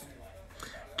 guys,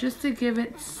 just to give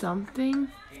it something.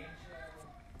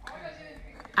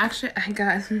 Actually, I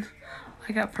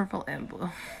got purple and blue.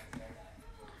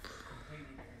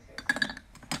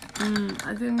 I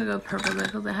think I'm gonna go purple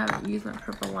because I haven't used my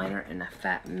purple liner in a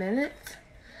fat minute.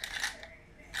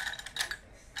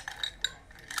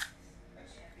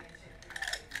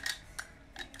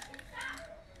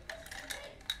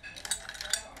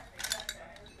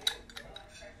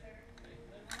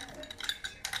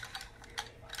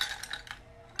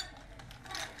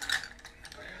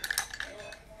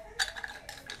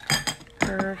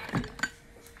 Perfect.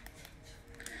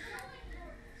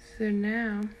 So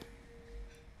now,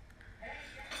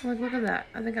 look at that.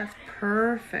 I think that's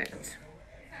perfect.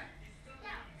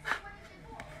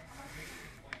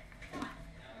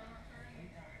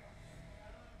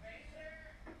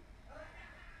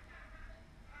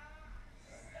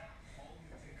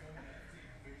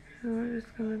 we're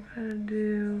just gonna kind of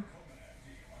do.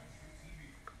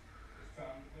 It's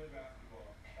time to play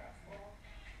basketball. Basketball?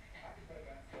 I can play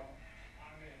basketball.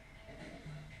 I'm in. Let's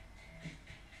do it.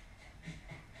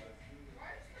 Why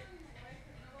are you spending these away?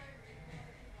 Because nobody really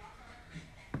knows what the blocks are.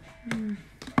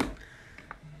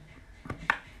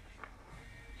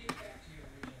 Get back to your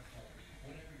original colors,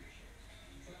 whatever your shapes.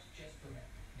 Trust Just for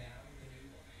Men, now with a new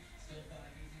look. Still 5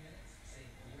 easy minutes,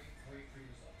 same great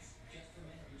grapefruit results. Just for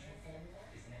Men original formula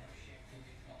is now shampoo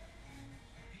in color.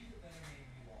 Be the better man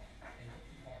you are, and look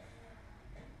the part.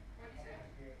 What do you say?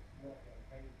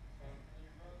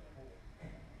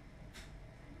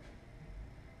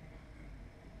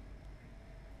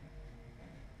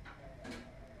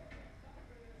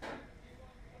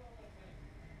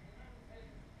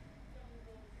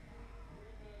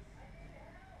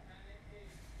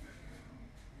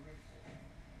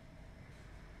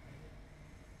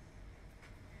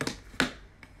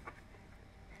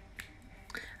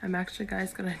 I'm actually,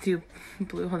 guys, gonna do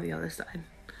blue on the other side.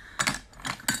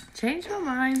 Change my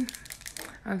mind.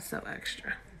 I'm so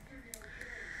extra.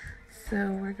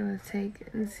 So we're gonna take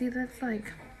and see that's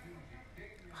like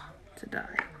to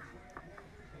die.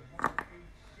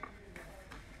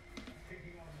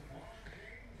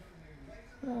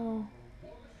 So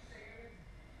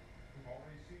We've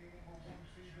already seen a number 1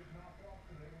 seed get knocked off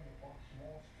today when the Bucks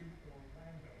lost to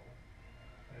Orlando.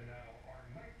 And now our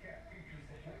nightcap features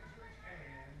the Blazers and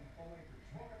the Lakers.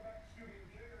 Welcome back to Studio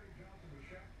J. Ernie Johnson with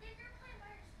Shaq. If you're playing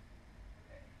by yourself.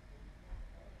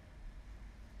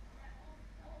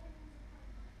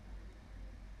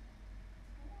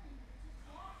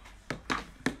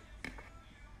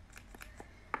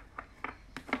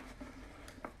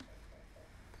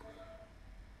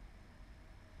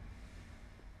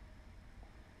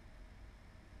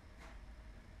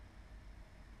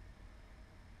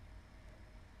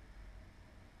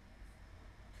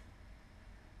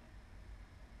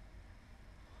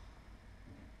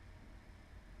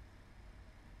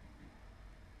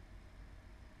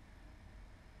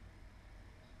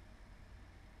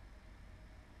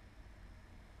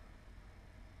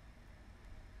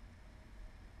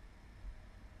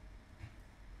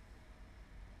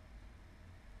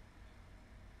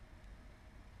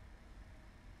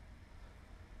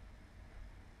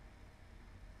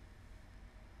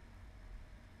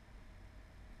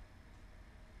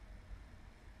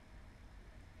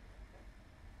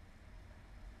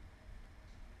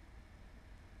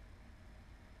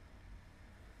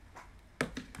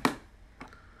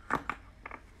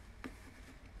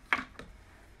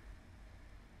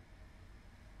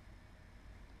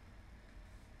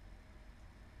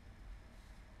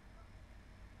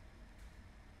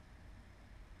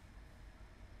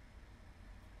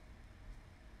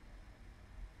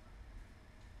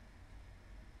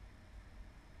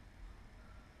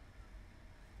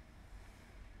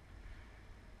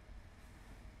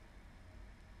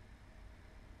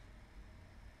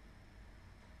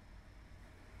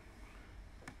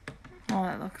 oh,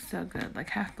 that looks so good. Like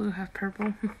half blue, half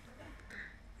purple.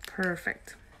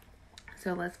 Perfect.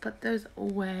 So let's put those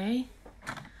away.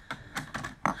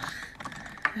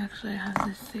 Actually, I have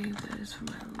to save those for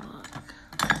my look.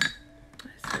 I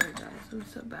swear, guys, I'm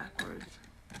so backwards.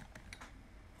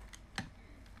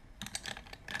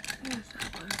 There's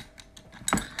that one.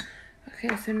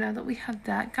 Okay, so now that we have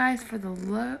that, guys, for the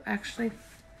look, actually,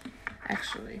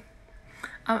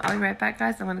 I'll be right back,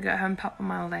 guys. I'm gonna go ahead and pop on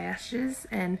my lashes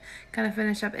and kind of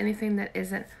finish up anything that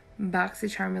isn't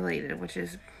BOXYCHARM related, which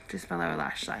is just my lower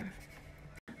lash line.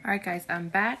 Alright, guys, I'm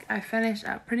back. I finished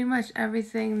up pretty much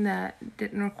everything that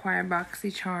didn't require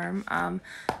BOXYCHARM.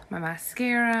 My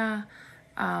mascara,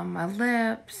 my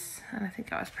lips, and I think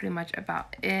that was pretty much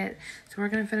about it. So we're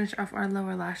going to finish off our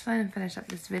lower lash line and finish up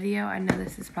this video. I know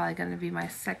this is probably going to be my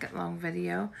second long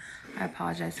video. I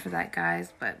apologize for that,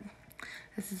 guys, but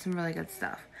this is some really good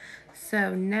stuff.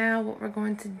 So now what we're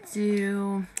going to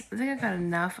do, I think I got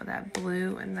enough of that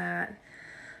blue and that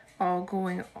all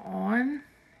going on.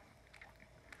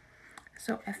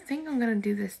 So I think I'm going to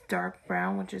do this dark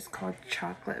brown, which is called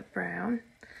chocolate brown.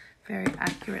 Very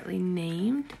accurately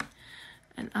named.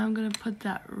 And I'm going to put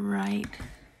that right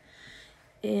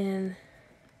in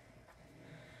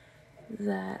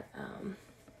that,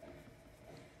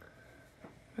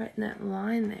 right in that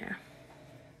line there.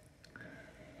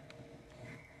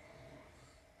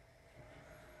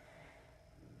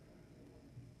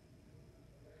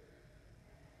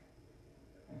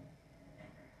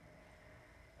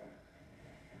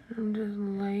 I'm just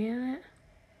laying it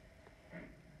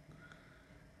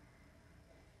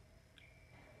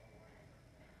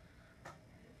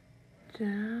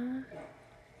down.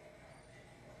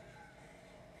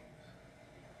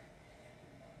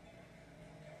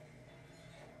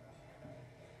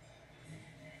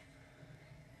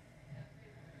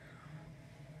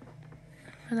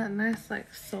 for that nice,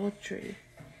 like, sultry.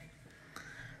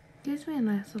 Gives me a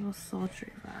nice little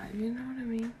sultry vibe, you know what I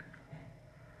mean?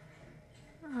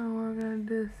 Oh, we're gonna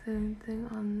do the same thing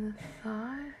on this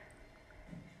side.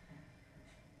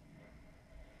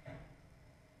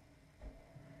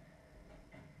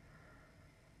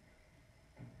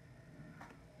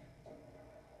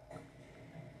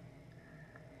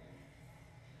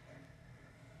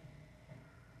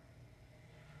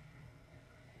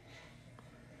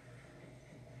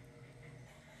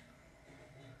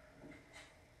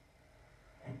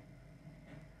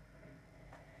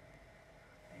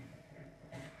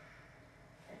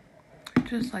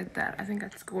 Just like that. I think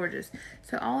that's gorgeous.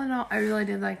 So all in all, I really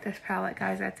did like this palette,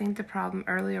 guys. I think the problem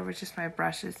earlier was just my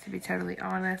brushes, to be totally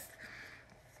honest.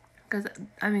 Because,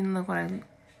 I mean, look what I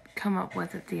come up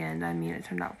with at the end. I mean, it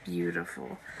turned out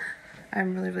beautiful.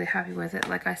 I'm really, really happy with it.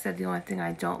 Like I said, the only thing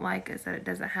I don't like is that it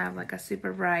doesn't have like a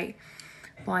super bright,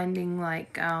 blinding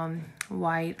like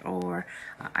white or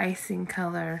icing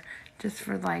color just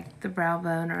for like the brow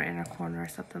bone or inner corner or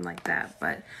something like that.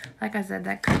 But like I said,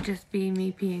 that could just be me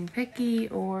being picky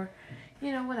or,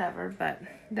 you know, whatever. But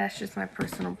that's just my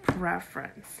personal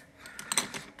preference.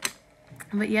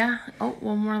 But yeah, oh,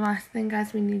 one more last thing,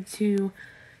 guys. We need to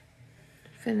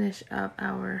finish up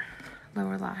our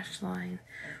lower lash line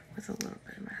with a little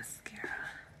bit of mascara.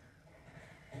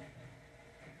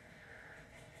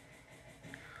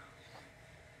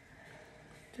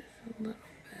 Just a little bit.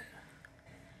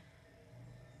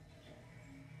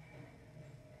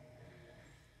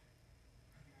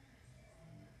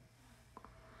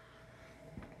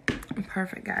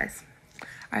 Perfect, guys.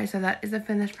 Alright, so that is a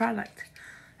finished product.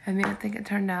 I mean, I think it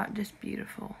turned out just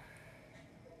beautiful.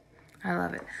 I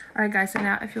love it. Alright, guys, so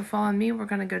now if you'll follow me, we're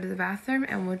going to go to the bathroom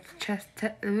and we'll test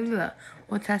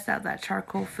out that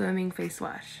charcoal foaming face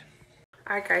wash.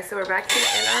 Alright, guys, so we're back here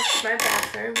in my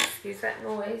bathroom. Excuse that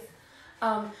noise.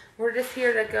 We're just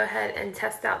here to go ahead and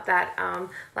test out that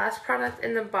last product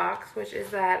in the box, which is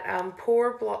that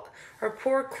Pore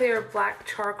Clear Black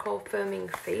Charcoal Foaming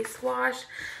Face Wash.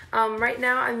 Right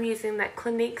now I'm using that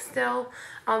Clinique still,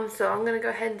 so I'm going to go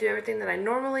ahead and do everything that I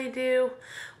normally do,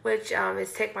 which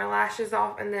is take my lashes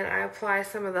off, and then I apply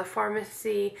some of the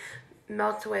Pharmacy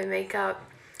Melt Away makeup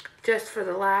just for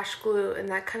the lash glue and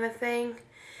that kind of thing,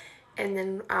 and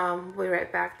then we'll be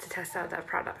right back to test out that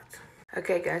product.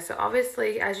 Okay, guys, so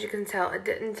obviously, as you can tell, it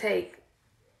didn't take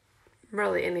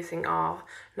really anything off.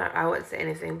 I wouldn't say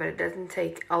anything, but it doesn't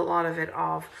take a lot of it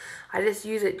off. I just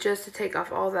use it just to take off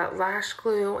all that lash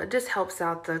glue. It just helps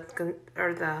out the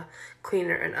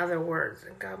cleaner, in other words.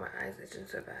 And God, my eyes itching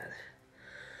so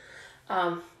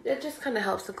bad. It just kind of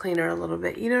helps the cleaner a little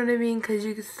bit. You know what I mean? Because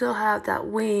you can still have that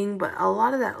wing, but a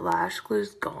lot of that lash glue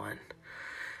is gone.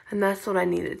 And that's what I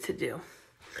needed to do.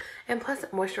 And plus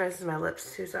it moisturizes my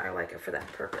lips too, so I like it for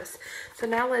that purpose. So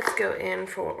now let's go in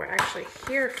for what we're actually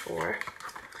here for.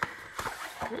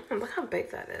 Look how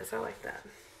big that is. I like that.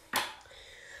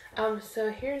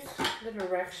 So here's the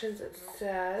directions. It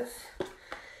says,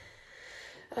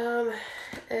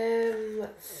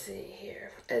 let's see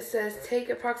here. It says, take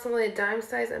approximately a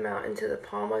dime-sized amount into the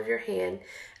palm of your hand.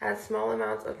 Add small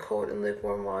amounts of cold and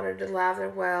lukewarm water to lather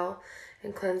well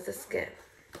and cleanse the skin.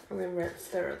 And then rinse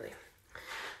thoroughly.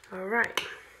 Alright,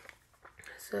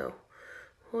 so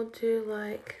we'll do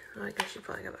like, oh, I guess you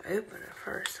probably gotta open it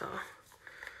first, huh?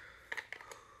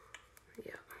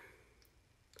 Yeah.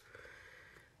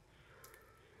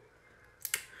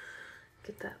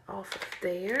 Get that off of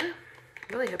there. I'm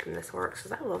really hoping this works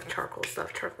because I love charcoal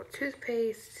stuff. Charcoal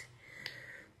toothpaste.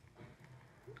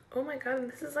 Oh my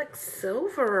god, this is like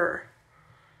silver.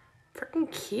 Freaking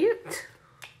cute.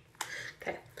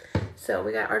 Okay, so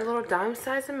we got our little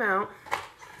dime-sized amount.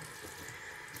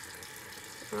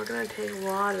 We're going to take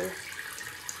water.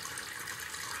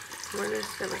 We're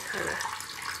just going to kind of...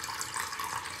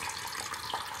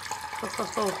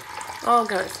 Oh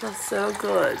god, it smells so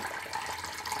good.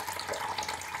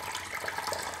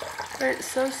 It's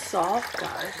so soft,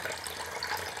 guys.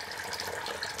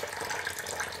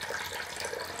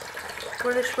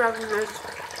 We're just rubbing this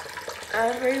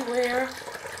everywhere.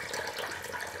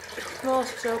 It smells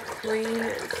so clean.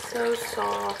 It's so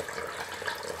soft.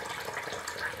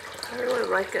 I really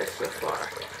like it so far.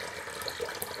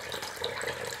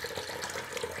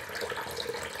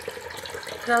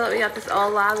 Now that we got this all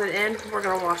lathered in, we're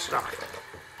going to wash it off.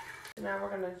 Now we're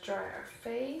going to dry our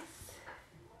face.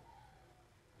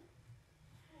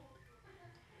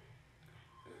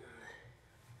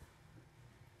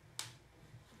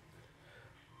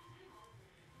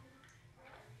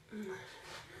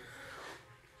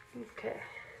 Okay,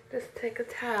 just take a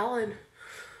towel and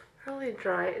really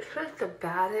dry it. It's supposed to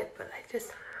bat it, but I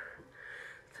just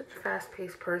such a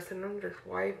fast-paced person. I'm just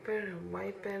wiping and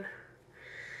wiping.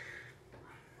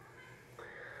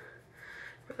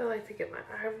 Really like to get my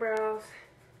eyebrows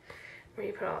where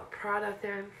you put all the product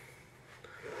in.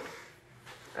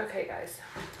 Okay, guys.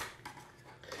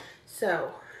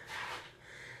 So,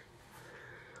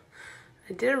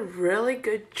 I did a really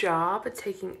good job at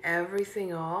taking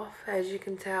everything off, as you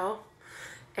can tell.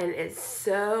 And it's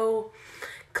so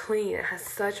clean. It has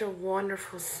such a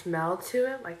wonderful smell to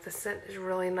it. Like, the scent is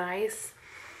really nice.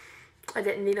 I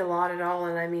didn't need a lot at all.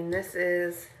 And I mean, this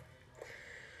is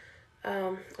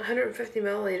 150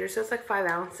 milliliters, so it's like 5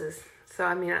 ounces. So,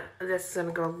 I mean, this is going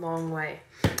to go a long way,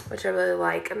 which I really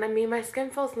like. And I mean, my skin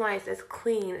feels nice. It's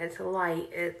clean. It's light.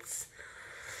 It's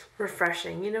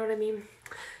refreshing. You know what I mean?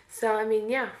 So, I mean,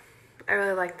 yeah. I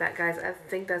really like that, guys. I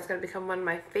think that's going to become one of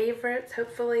my favorites,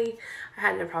 hopefully. I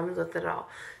had no problems with it at all.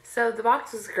 So, the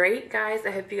box was great, guys.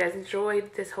 I hope you guys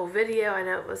enjoyed this whole video. I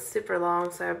know it was super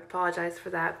long, so I apologize for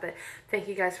that. But thank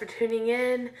you guys for tuning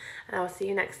in, and I will see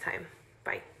you next time.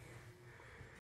 Bye.